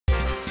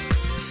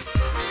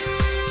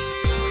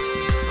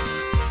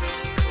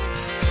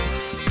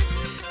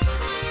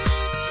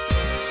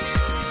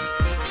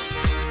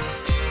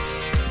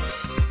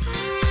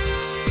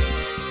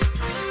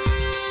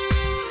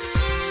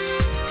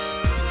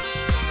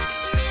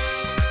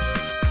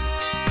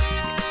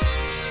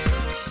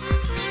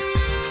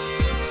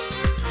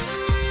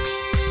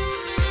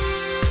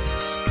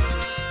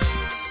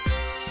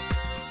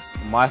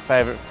My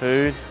favourite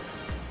food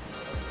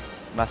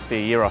must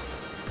be gyros.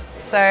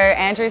 So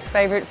Andrew's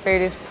favourite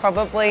food is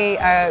probably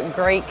a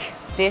Greek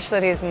dish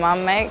that his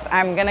mum makes.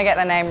 I'm going to get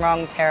the name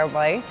wrong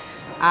terribly.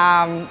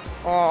 No,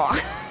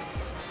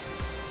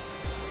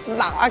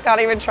 I can't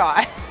even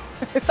try.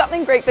 It's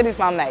something Greek that his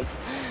mum makes.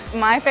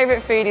 My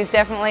favourite food is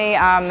definitely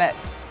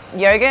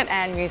yogurt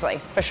and muesli,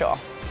 for sure.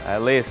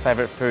 Leah's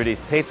favourite food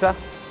is pizza.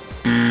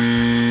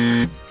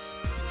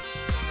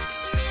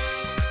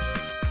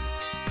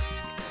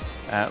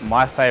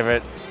 My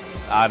favourite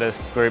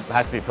artist group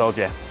has to be Pearl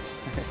Jam.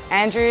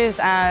 Andrew's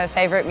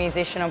favourite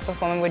musician or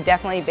performer would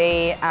definitely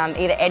be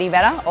either Eddie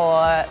Vedder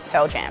or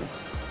Pearl Jam.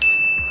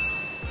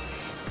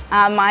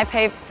 My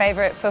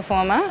favourite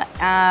performer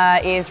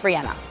is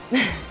Rihanna.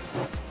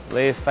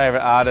 Leah's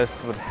favourite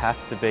artist would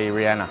have to be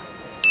Rihanna.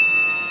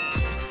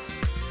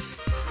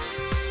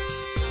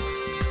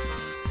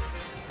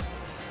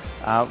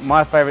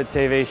 My favourite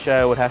TV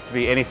show would have to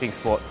be anything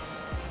sport.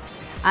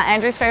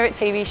 Andrew's favourite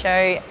TV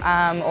show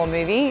or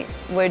movie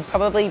would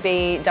probably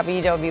be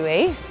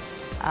WWE.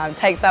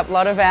 Takes up a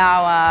lot of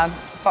our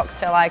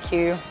Foxtel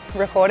IQ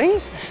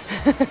recordings.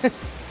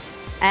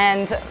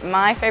 And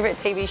my favourite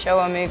TV show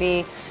or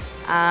movie,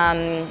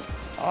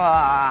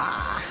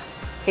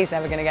 he's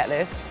never going to get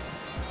this,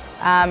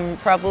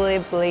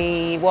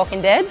 probably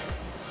Walking Dead.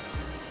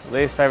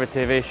 Leah's favourite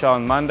TV show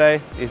on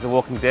Monday is The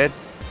Walking Dead.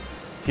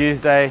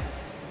 Tuesday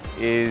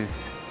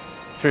is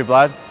True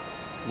Blood.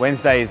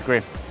 Wednesday is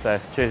Grimm, so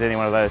choose any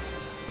one of those.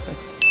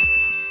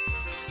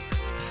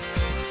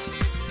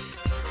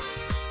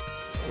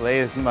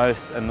 Leah's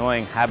most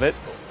annoying habit,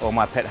 or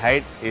my pet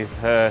hate, is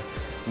her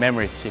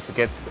memory. She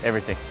forgets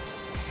everything.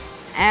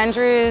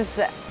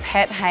 Andrew's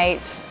pet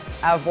hate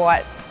of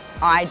what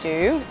I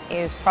do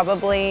is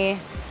probably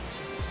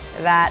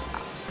that,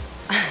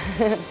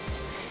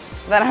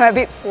 that I'm a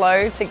bit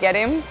slow to get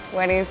him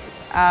when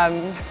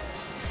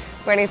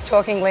he's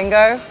talking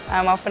lingo.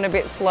 I'm often a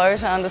bit slow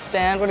to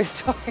understand what he's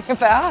talking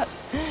about.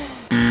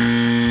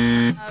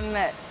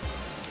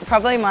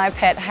 Probably my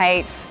pet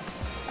hate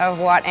of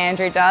what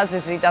Andrew does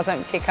is he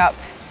doesn't pick up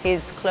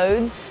his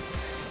clothes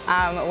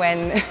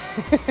when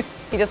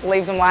he just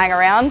leaves them lying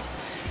around.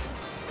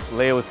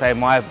 Leah would say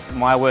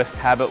my worst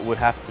habit would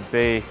have to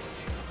be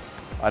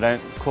I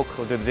don't cook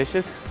or do the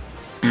dishes.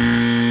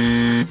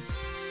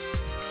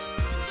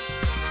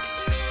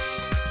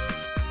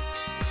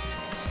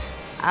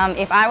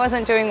 If I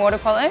wasn't doing water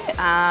polo,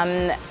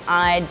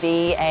 I'd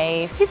be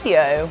a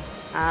physio.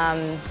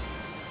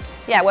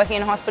 Yeah, working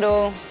in a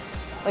hospital,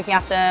 looking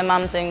after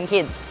mums and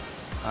kids.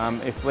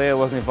 If Leah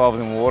wasn't involved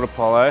in water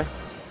polo,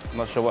 I'm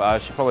not sure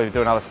what, she'd probably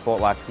do another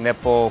sport like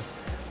netball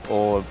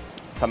or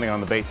something on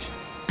the beach.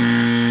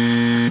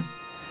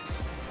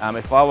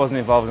 If I wasn't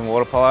involved in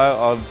water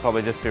polo, I'd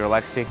probably just be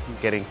relaxing,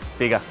 getting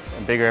bigger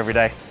and bigger every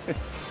day.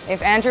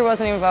 If Andrew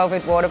wasn't involved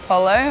with water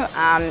polo,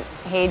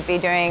 he'd be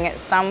doing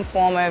some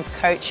form of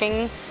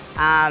coaching,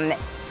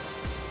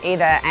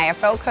 either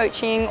AFL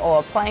coaching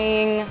or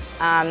playing.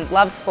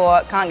 Loves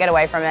sport, can't get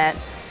away from it.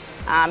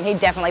 He'd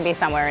definitely be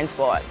somewhere in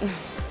sport.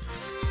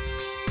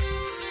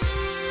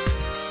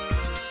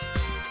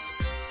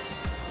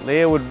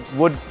 Leah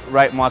would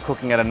rate my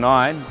cooking at a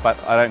 9, but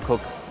I don't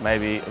cook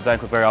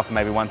very often,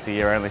 maybe once a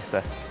year only,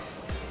 so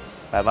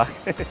bad luck.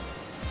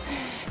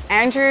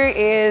 Andrew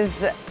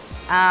is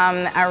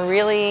a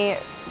really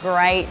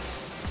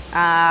great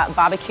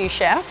barbecue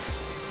chef.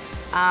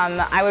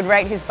 I would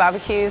rate his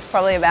barbecues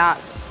probably about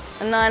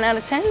a 9 out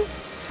of 10.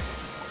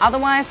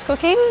 Otherwise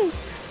cooking,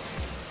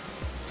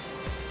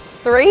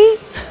 3.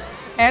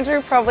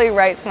 Andrew probably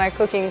rates my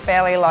cooking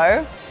fairly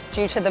low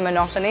due to the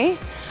monotony.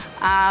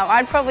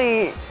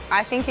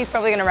 I think he's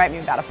probably going to rate me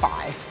about a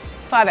 5.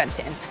 5 out of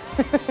 10.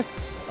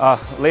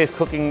 Leah's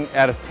cooking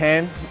out of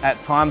 10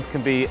 at times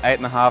can be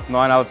 8.5,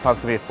 9, other times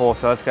can be a 4,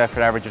 so let's go for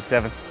an average of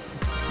 7.